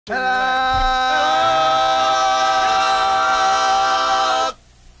Hello!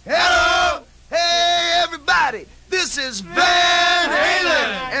 Hey, everybody! This is Van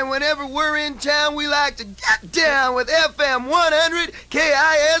Halen! And whenever we're in town, we like to get down with FM 100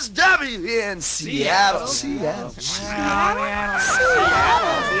 KISW in Seattle. Seattle.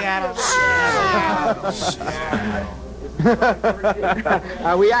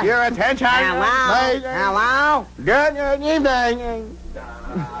 Are we at your attention? Hello? Hello? Good evening.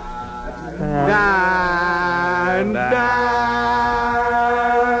 Dun, dun.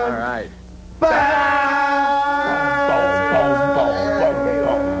 All right.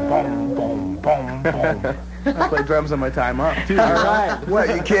 I play drums on my time off, too. All right.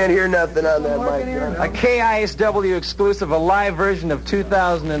 Well, you can't hear nothing on that mic. A KISW exclusive, a live version of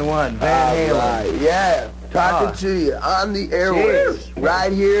 2001. Van Halen. Right. Yeah. Talking to you on the airwaves,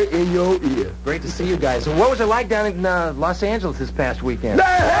 right here in your ear. Great to see you guys. So what was it like down in Los Angeles this past weekend?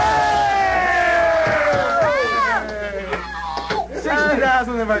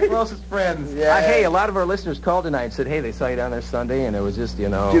 60,000 of our closest friends. Yeah. Hey, a lot of our listeners called tonight and said, hey, they saw you down there Sunday, and it was just, you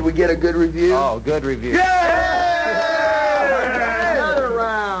know... Did we get a good review? Oh, good review. Yeah! Another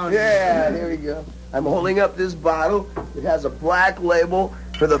round. Yeah, here we go. I'm holding up this bottle. It has a black label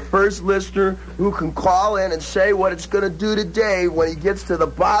for the first listener who can call in and say what it's going to do today. When he gets to the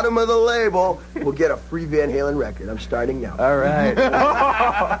bottom of the label, we'll get a free Van Halen record. I'm starting now. All right.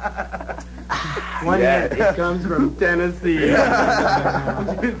 One hit. It comes from Tennessee.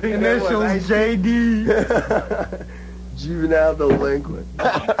 Initials JD. Juvenile delinquent.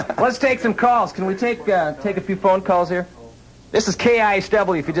 Let's take some calls. Can we take a few phone calls here? This is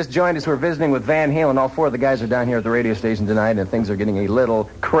KISW. If you just joined us, we're visiting with Van Halen. All four of the guys are down here at the radio station tonight, and things are getting a little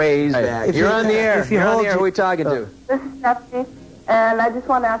crazed. If You're on the air. If you're on the air, who are we talking to? This is Stephanie, and I just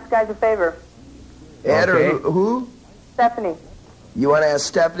want to ask you guys a favor. Ed or Okay. who? Stephanie. You want to ask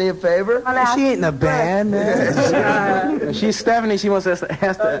Stephanie a favor? She ain't in the band, man. She's Stephanie. She wants us to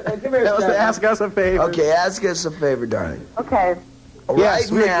ask us a favor. Okay, ask us a favor, darling. Okay. Right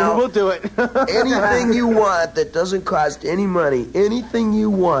now, we'll do it. anything you want that doesn't cost any money, anything you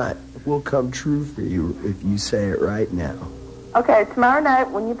want will come true for you if you say it right now. Okay, tomorrow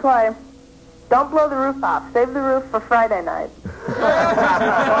night when you play, don't blow the roof off. Save the roof for Friday night.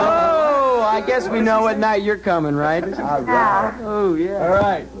 Oh, I guess we know what night you're coming, right? Yeah. Oh, yeah. All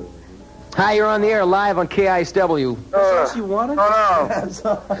right. Hi, you're on the air live on KISW. She wanted?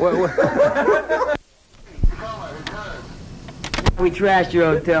 We trashed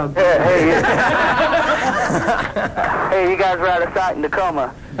your hotel. Hey, you guys were out of sight in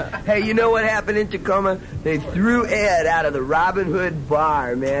Tacoma. Hey, you know what happened in Tacoma? They threw Ed out of the Robin Hood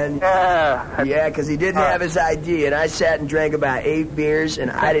bar, man. Yeah, because he didn't have his ID, and I sat and drank about 8 beers, and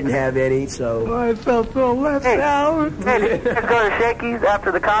I didn't have any, so... I felt so left out. Hey, you guys go to Shakey's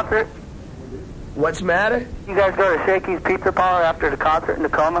after the concert? What's the matter? You guys go to Shakey's Pizza Parlor after the concert in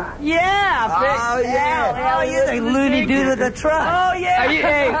Tacoma? Yeah. Oh, yeah. Hell, you're the loony dude with the truck. Oh, yeah.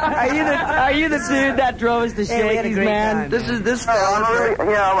 Are you the dude that drove us to Shakey's, man? This I'm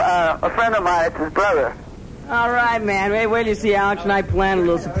a friend of mine, it's his brother. All right, man. Wait till you see Alex and I plan a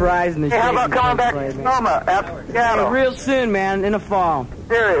little surprise in the Hey, how Shakey's about coming back to place, man. Tacoma after Seattle? Real soon, man, in the fall.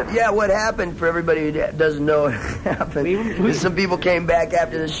 Serious. Yeah, what happened, for everybody who doesn't know what happened, is some people came back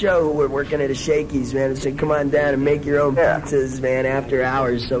after the show who were working at a Shakey's, man, and said, come on down and make your own pizzas, man, after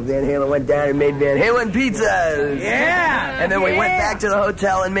hours. So Van Halen went down and made Van Halen pizzas. Yeah. And then we went back to the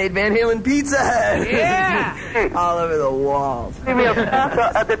hotel and made Van Halen pizzas. Yeah. All over the walls. See me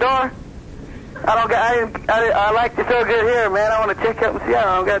at the door? I like you so good here, man. I want to check out in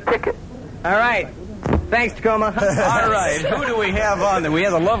Seattle. I don't got a ticket. All right. Thanks, Tacoma. All right, who do we have on there? We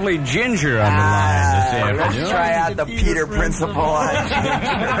have a lovely Ginger on the line this afternoon. Let's try out the Peter principle on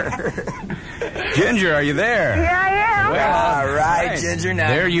Ginger. Ginger, are you there? Yeah, I am. Well, all right, Ginger, now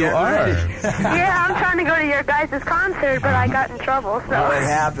there you are. Yeah, I'm trying to go to your guys' concert, but I got in trouble. So. What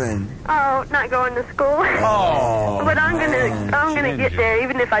happened? Oh, not going to school. Oh. But I'm gonna get there,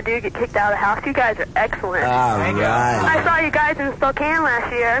 even if I do get kicked out of the house. You guys are excellent. All right. I saw you guys in Spokane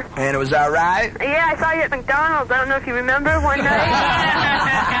last year. And it was all right? Yeah, I saw you at McDonald's. I don't know if you remember one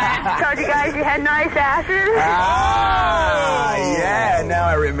night. Told you guys you had nice asses. Ah, yeah, now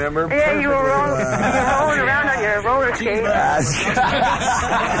I remember. Yeah, you were rolling around on your roller skate.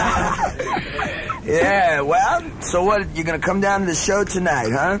 Yeah, well, so what, you gonna come down to the show tonight,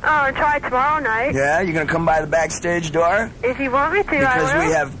 huh? Oh, and try tomorrow night. Yeah, you gonna come by the backstage door? If you want me to, Because I will.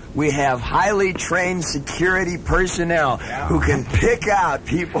 we have we have highly trained security personnel who can pick out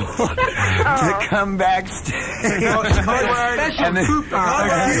people to come backstage.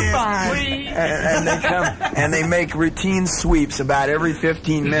 And they make routine sweeps about every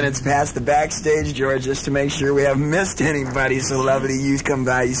 15 minutes past the backstage door just to make sure we haven't missed anybody. So lovely, you come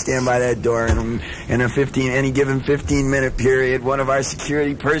by, you stand by that door, and in any given 15-minute period, one of our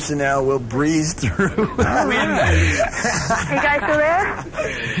security personnel will breeze through. You guys still there?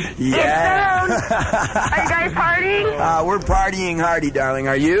 Yeah. Are you guys partying? We're partying hardy, darling.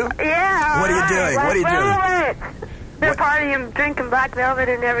 Are you? Yeah. What are you doing? What are you doing? They're partying, drinking Black Velvet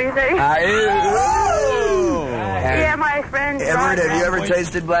and everything. Yeah, my friend. Edward, have you ever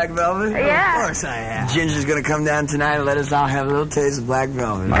tasted Black Velvet? Yeah. Of course I have. Ginger's going to come down tonight and let us all have a little taste of Black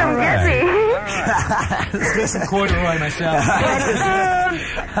Velvet. Come get me. Let's get some corduroy myself.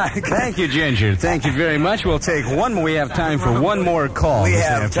 Thank you, Ginger. Thank you very much. We'll take one more. We have time for one more call. We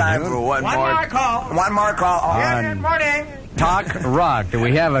have time for one more call. One more call. Good morning. Talk Rock. Do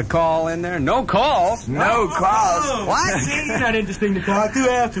we have a call in there? No calls. No calls. What? It's not interesting to talk to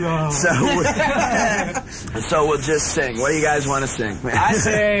after all. So we'll just sing. What do you guys want to sing? I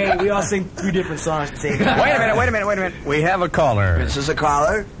say we all sing 3 different songs at the same time. Wait a minute. We have a caller. This is a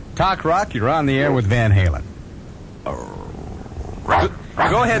caller. Talk Rock, you're on the air with Van Halen.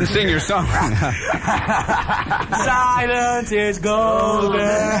 Go ahead and sing your song. Silence is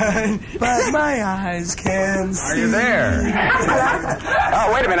golden, but my eyes can see. Are you there?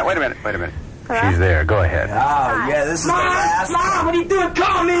 Oh, wait a minute. She's there. Go ahead. Oh, yeah, this is the last. Mom, what are you doing?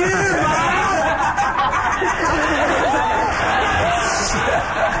 Call me in,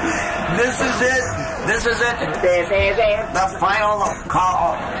 This is it. This is it. The final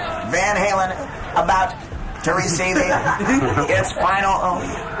call. Van Halen about to receive its final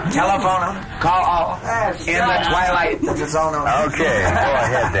telephone call in the twilight zone. Okay, go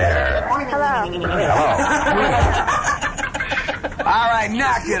ahead there. Hello. All right,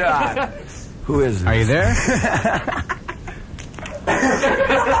 knock it off. Who is it? Are you there?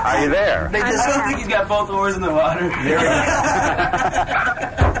 Are you there? They just don't think he's got both oars in the water.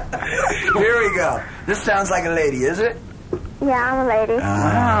 Here we go. This sounds like a lady, is it? Yeah, I'm a lady.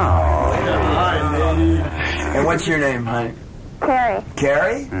 And what's your name, honey? Carrie.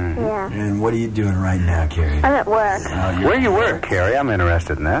 Carrie? Yeah. And what are you doing right now, Carrie? I'm at work. Where do you work, Carrie? I'm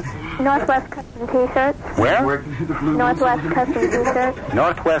interested in that. Northwest Custom T-shirts. Where? Northwest Custom T-shirts.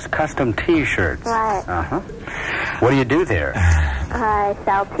 Northwest Custom T-shirts. Right. Uh-huh. What do you do there? I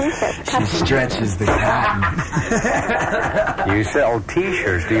sell T-shirts. She stretches the cotton. You sell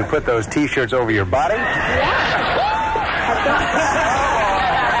T-shirts. Do you put those T-shirts over your body?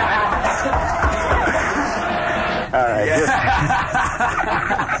 All right.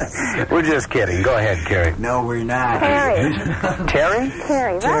 We're just kidding. Go ahead, Carrie. No, we're not. Terry. Terry?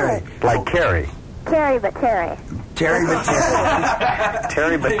 Terry, right. Like Carrie. Terry, but Terry. Terry, but Terry.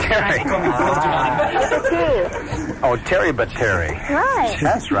 Terry, but Terry. With a T. Oh, Terry, but Terry. Right.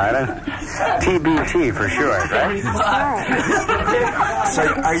 That's right. TBT for sure, right? Right. So,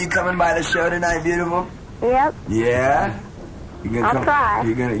 are you coming by the show tonight, beautiful? Yep. Yeah. I'll try.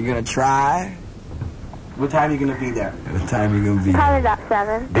 You're gonna try. What time are you going to be there? What time are you gonna be? Probably about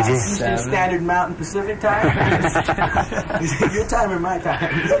 7. Did you? Standard Mountain Pacific time? Is it your time or my time?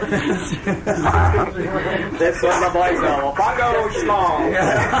 That's what my boys know. Bongo small.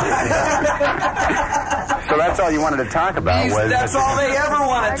 So that's all you wanted to talk about was... That's all they ever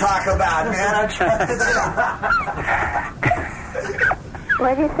want to talk about, man. I'm trying to...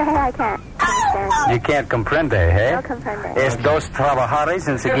 What did you say? I can't understand. You can't comprende, hey? No comprende. Es dos trabajadores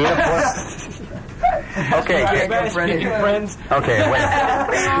enseguida pues... Okay. Friends. Okay,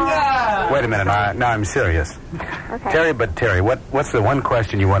 wait a minute. Now I'm serious. Okay. Terry, but Terry, what's the one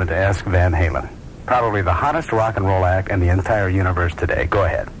question you wanted to ask Van Halen? Probably the hottest rock and roll act in the entire universe today. Go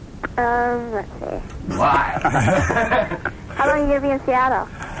ahead. Let's see. Why? How long are you going to be in Seattle?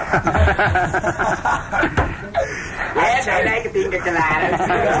 Yes, I like pina coladas.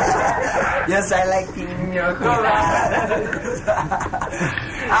 Yes, I like pina coladas.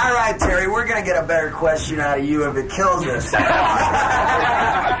 All right, Terry, we're going to get a better question out of you if it kills us.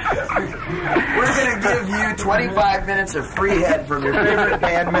 We're going to give you 25 minutes of free head from your favorite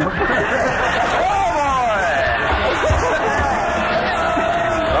band member.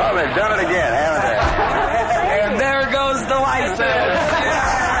 Oh, they've done it again, haven't they? And there goes the license.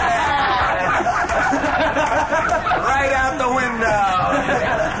 Right out the window.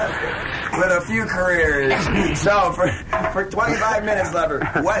 With a few careers. So, for 25 minutes, lover,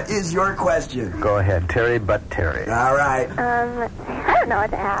 what is your question? Go ahead, Terry, but Terry. All right. I don't know what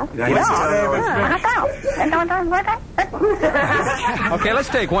to ask. I don't know what to ask. Okay, let's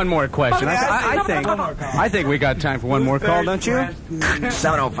take one more question. I think we got time for one more call, don't you?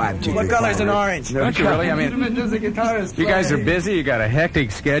 705. What color's an orange? Don't you really? I mean, you guys are busy. You got a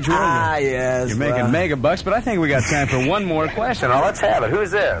hectic schedule. Yes. You're making mega bucks, but I think we got time for one more question. Now, let's have it.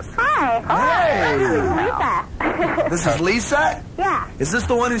 Who's this? Hi. Hey. Lisa. This is Lisa? Yeah. Is this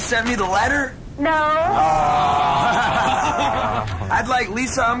the one who sent me the letter? No. I'd like,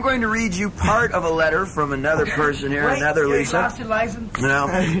 Lisa, I'm going to read you part of a letter from another person here, another Lisa. Lost your license? No,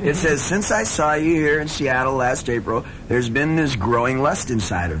 it says, since I saw you here in Seattle last April, there's been this growing lust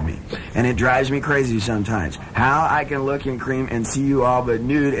inside of me, and it drives me crazy sometimes. How I can look in cream and see you all but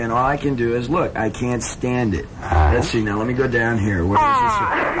nude, and all I can do is look. I can't stand it. Let's see, now let me go down here. Where is this?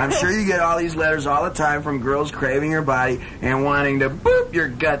 I'm sure you get all these letters all the time from girls craving your body and wanting to boop your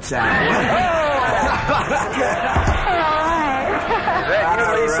guts out.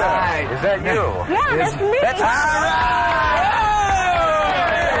 Is that you? Yeah, that's me. That's all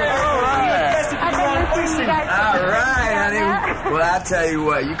right, honey. Well, I'll tell you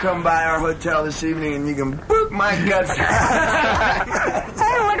what. You come by our hotel this evening and you can boop my guts out.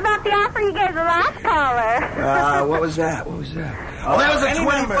 Hey, what about the offer you gave the last caller? What was that? Oh, that was a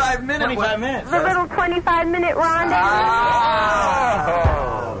 25-minute 25 minutes. The little 25-minute rendezvous.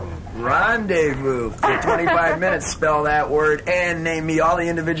 Rendezvous for 25 minutes. Spell that word and name me all the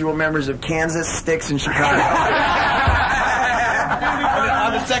individual members of Kansas, Styx, and Chicago.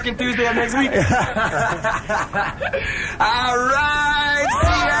 On the second Tuesday of next week. All right,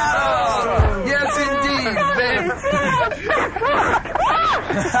 Seattle. Yes, indeed, babe.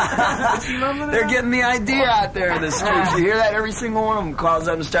 They're getting the idea out there in the streets. You hear that? Every single one of them calls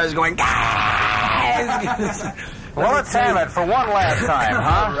up and starts going, guys. Well, let's have it for one last time,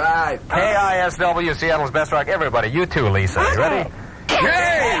 huh? All right. KISW, Seattle's Best Rock. Everybody, you too, Lisa. You ready? KISW,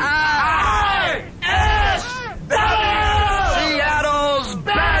 Seattle's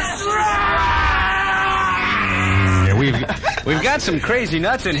Best Rock. We've got some crazy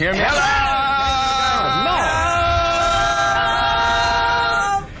nuts in here. Hello.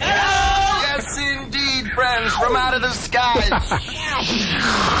 Yes, indeed, friends from out of the skies.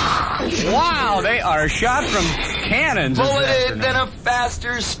 Wow, they are shot from cannons. Bulleted than a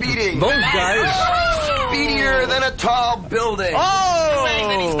faster speeding. Those guys. Speedier than a tall building. Oh!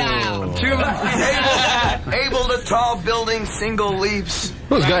 Able to tall building single leaps.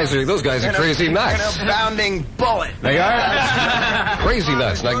 Those guys are crazy nuts. And a bounding bullet. They are crazy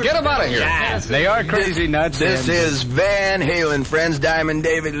nuts. Now get them out of here. Yes, they are crazy nuts. This is Van Halen, friends. Diamond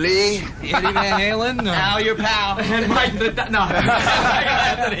David Lee. Eddie Van Halen. Al, your pal. And Mike the... No.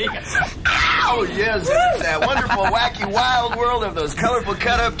 Oh, yes. It's that wonderful, wacky, wild world of those colorful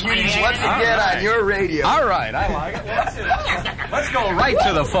cut-up cuties once again on your radio. All right, I like it. Let's go right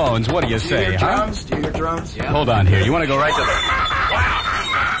to the phones. What do you say, Do you hear drums? Do you hear drums? Yeah. Hold on here. You want to go right to the...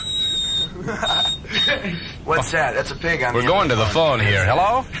 What's that? That's a pig on We're going to the phone here.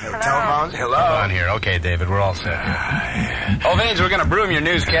 Hello? Telephones? Hello? Hold on here. Okay, David, we're all set. Oh, Vanes, we're going to broom your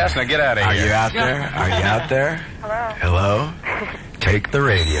newscast. Now get out of here. Are you out there? Are you out there? Hello. Hello? Take the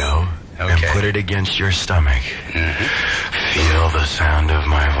radio and put it against your stomach. Feel the sound of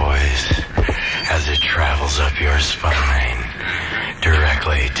my voice as it travels up your spine,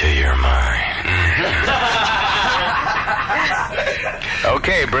 directly to your mind.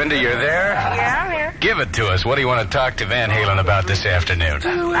 Okay, Brenda, you're there? Yeah, I'm here. Give it to us. What do you want to talk to Van Halen about this afternoon?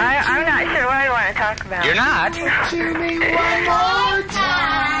 I'm not sure what I want to talk about. You're not? To me one more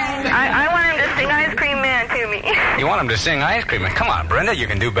time. I want him to sing Ice Cream Man to me. You want him to sing Ice Cream Man? Come on, Brenda, you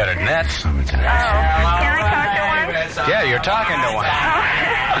can do better than that. Oh, can I talk to one? Yeah, you're talking to one.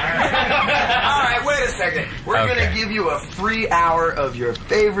 All right, wait a second. We're going to give you a free hour of your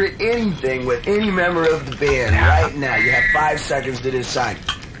favorite anything with any member of the band right now. You have 5 seconds to decide.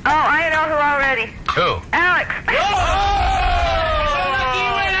 Oh, I know who already. Who? Alex.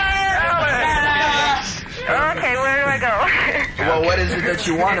 Okay, where do I go? Well, what is it that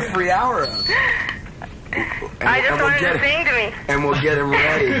you want a free hour of? I just wanted to sing to me. And we'll get him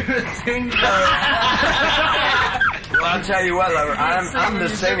ready. Well, I'll tell you what, lover. I'm the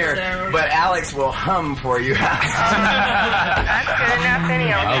singer, but Alex will hum for you. That's good enough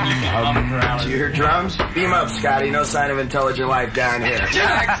anyhow. Do you hear drums? Beam up, Scotty. No sign of intelligent life down here. Jim!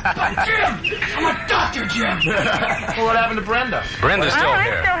 I'm a doctor, Jim! Well, what happened to Brenda? Brenda's still I'm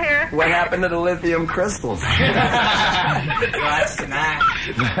here. still here. What happened to the lithium crystals? That's tonight.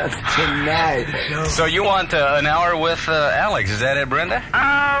 That's tonight. So you want an hour with Alex, is that it, Brenda? Oh,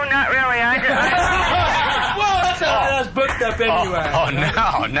 not really. I just... Well, that's how I was booked up anyway.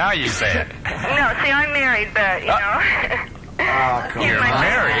 Oh, now you say it. No, see, I'm married, but, you know... Oh, come You're on.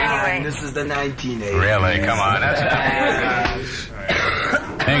 married? This is the 1980s. Really? Come on. That's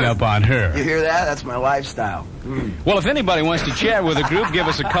hang up on her. You hear that? That's my lifestyle. Well, if anybody wants to chat with the group, give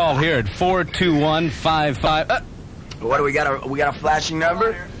us a call here at 421-55... What do we got? We got a flashing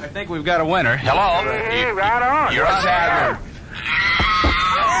number? I think we've got a winner. Hello? Hey, right on. You're on there.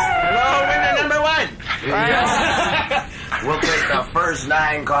 Hello, winner number 1. Right We'll take the first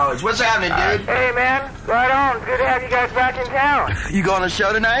 9 callers. What's happening, dude? Hey, man. Right on. Good to have you guys back in town. You going to the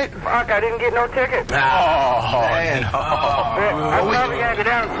show tonight? Fuck, I didn't get no ticket. Oh, man. I probably got to go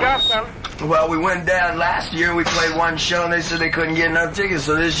down and stuff some. Well, we went down last year. We played 1 show, and they said they couldn't get enough tickets.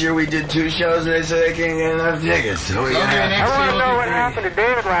 So this year we did 2 shows, and they said they can't get enough tickets. So we I want to know what happened to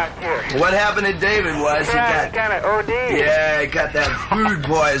David last year. What happened to David was he got kind of OD. Yeah, he got that food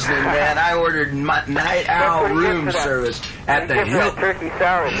poisoning, man. I ordered night owl room service at the Hilton. Turkey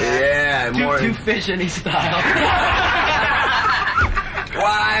salad. Yeah, more Two fish any style.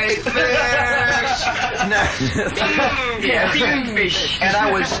 white fish. Fish.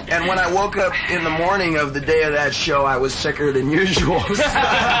 And when I woke up in the morning of the day of that show, I was sicker than usual. Something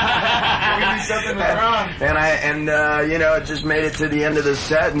was wrong. And it just made it to the end of the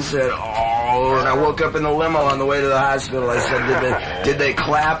set and said, oh, and I woke up in the limo on the way to the hospital. I said, did they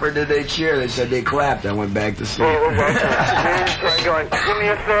clap or did they cheer? They said they clapped. I went back to sleep. Going, give me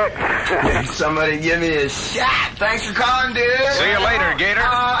a sec. Somebody give me a shot. Thanks for calling, dude. See you later, Gator.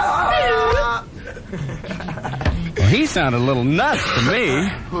 Well, he sounded a little nuts to me.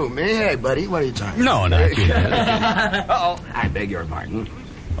 Who, me? Hey, buddy, what are you talking No, about? not you. Uh-oh. I beg your pardon.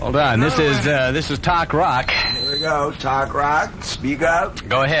 Hold on. This is Talk Rock. Here we go. Talk Rock. Speak up.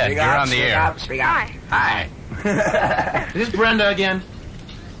 Go ahead. Speak You're up, on the speak air. Up, speak up. Hi. Hi. Is this Brenda again?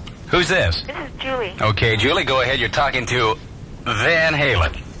 Who's this? This is Julie. Okay, Julie, go ahead. You're talking to Van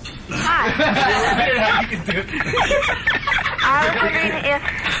Halen. Hi. I was wondering if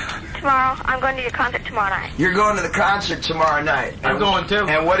tomorrow, I'm going to your concert tomorrow night. You're going to the concert tomorrow night. I'm going too.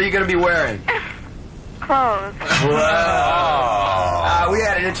 And what are you going to be wearing? Clothes. We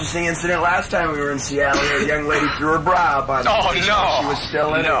had an interesting incident last time we were in Seattle. A young lady threw her bra up on Oh, stage. no. She was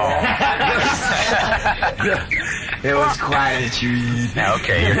still in it. It was quite a treat.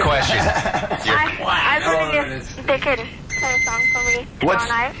 Okay, your question. I was wondering if they could play a song for me tomorrow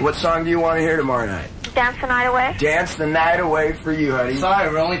night. What song do you want to hear tomorrow night? Dance the Night Away. Dance the Night Away for you, honey. Sorry,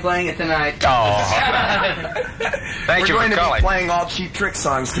 we're only playing it tonight. Oh. Thank you We're for going to calling. be playing all Cheap Trick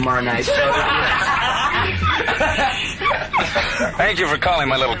songs tomorrow night. Thank you for calling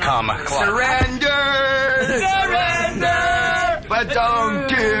my little comma. Surrender! Surrender! But don't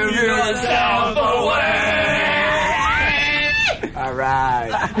give yourself away! All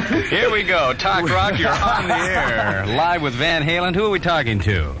right. Here we go. Talk Rock, you're on the air. Live with Van Halen. Who are we talking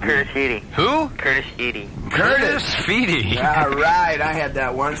to? Curtis Eady. Who? Curtis Eady. Curtis Feedy. All right. I had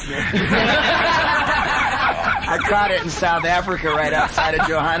that once, man. I caught it in South Africa right outside of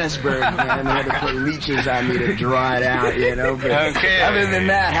Johannesburg, man. They had to put leeches on me to draw it out, you know. But Okay. Other than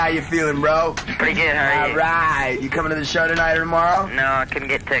that, how you feeling, bro? Pretty good, how are All you? right. You coming to the show tonight or tomorrow? No, I couldn't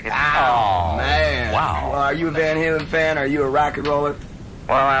get tickets. Oh, Man. Wow. Well, are you a Van Halen fan? Are you a rock and roller?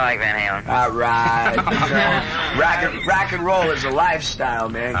 Well, I like Van Halen. All right. Rock and roll is a lifestyle,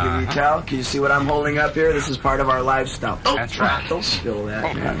 man. Can you tell? Can you see what I'm holding up here? This is part of our lifestyle. That's right. Don't spill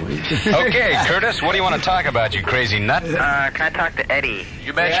that, man. Okay, Curtis, what do you want to talk about, you crazy nut? Can I talk to Eddie?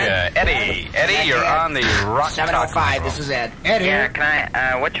 You betcha. Eddie. Eddie, you're on the Rock 705. This is Ed. Ed Yeah, here. can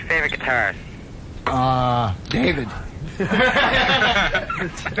I, what's your favorite guitarist? David.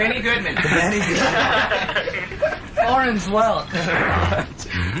 Benny Goodman. Orange well.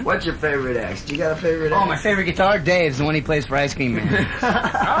 What's your favorite act? You got a favorite Oh, act? my favorite guitar, Dave's the one he plays for Ice Cream Man.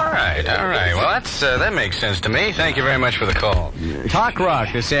 All right. Well, that makes sense to me. Thank you very much for the call. Talk Rock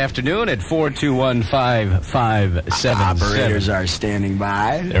this afternoon at 421-5577. Operators are standing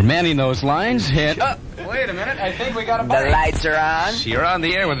by. They're manning those lines. And, wait a minute. I think we got a The bite. lights are on. You're on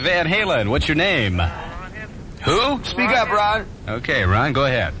the air with Van Halen. What's your name? Who? Speak up, Ron. Okay, Ron, go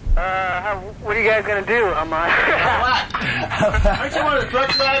ahead. What are you guys gonna do? I'm Aren't you one of the truck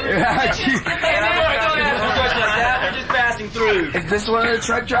drivers? We're just passing through. Is this one of the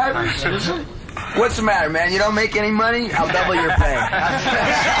truck drivers? Is it? What's the matter, man? You don't make any money? I'll double your pay.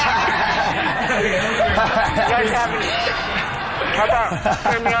 How about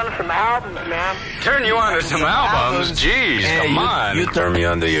turn me on to some albums, man? Turn you on to some albums? Jeez, come on. You turn me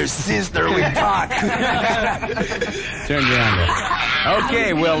on to your sister, we talk. Turn you on to.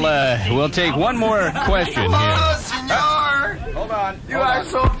 Okay, we'll take one more question here. Oh, senor. Hold on. You are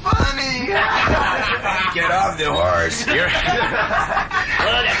so funny. Get off the horse. You're...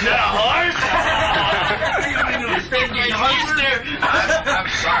 I'm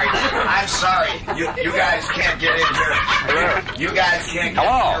sorry. You guys can't get in here. You guys can't get in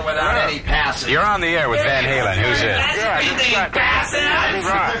here without any passes. You're on the air with Van Halen. Who's this?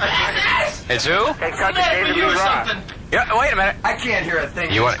 It's who? Yeah, wait a minute. I can't hear a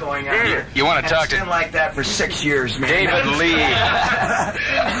thing that's going on here. You want to talk to... It's been like that for 6 years, man. David Lee.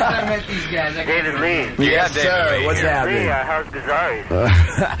 I met these guys. David Lee. Yes, sir. Lee What's here. happening? How's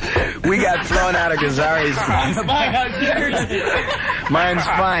Gazzari's? We got thrown out of Gazzari's. Mine's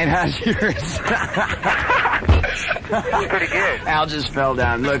fine. How's yours? Pretty good. Al just fell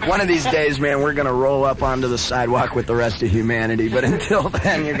down. Look, one of these days, man, we're going to roll up onto the sidewalk with the rest of humanity. But until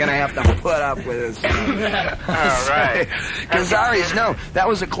then, you're going to have to put up with us. All right. Gazzari's, no. That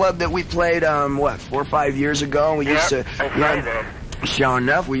was a club that we played, 4 or 5 years ago. We used to... Sure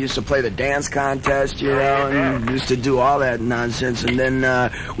enough, we used to play the dance contest, you know, and used to do all that nonsense. And then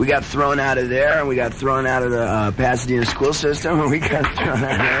we got thrown out of there, and we got thrown out of the Pasadena school system, and we got thrown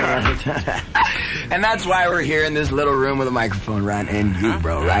out of there. And that's why we're here in this little room with a microphone right in you,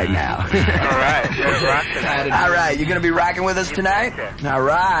 bro, right now. All right. All right, you going to be rocking with us tonight? All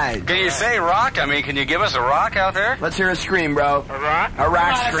right. Can you say rock? I mean, can you give us a rock out there? Let's hear a scream, bro. A rock? A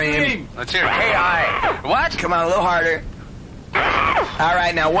rock scream. Let's hear K.I. What? Come on, a little harder. All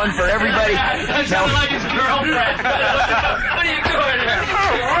right, now one for everybody. That sounded like his girlfriend. What are you doing here?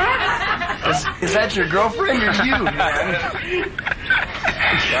 Is that your girlfriend or you, man?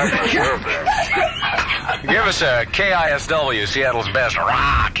 Give us a KISW, Seattle's best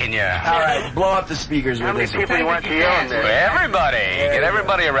rock, can you? All right, blow up the speakers with this. How many people you want to yell in there? Everybody. Get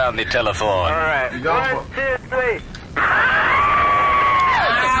everybody around the telephone. All right. Go 1, 2, 3.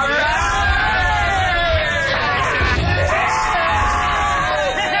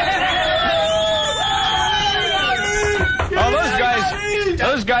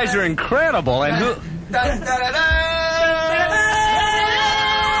 Those guys are incredible. And who? This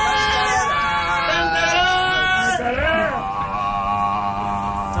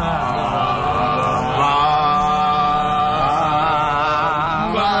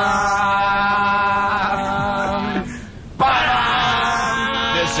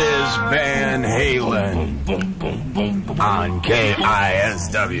is Van Halen on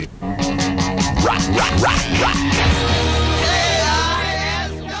KISW. Rock, rock, rock, rock.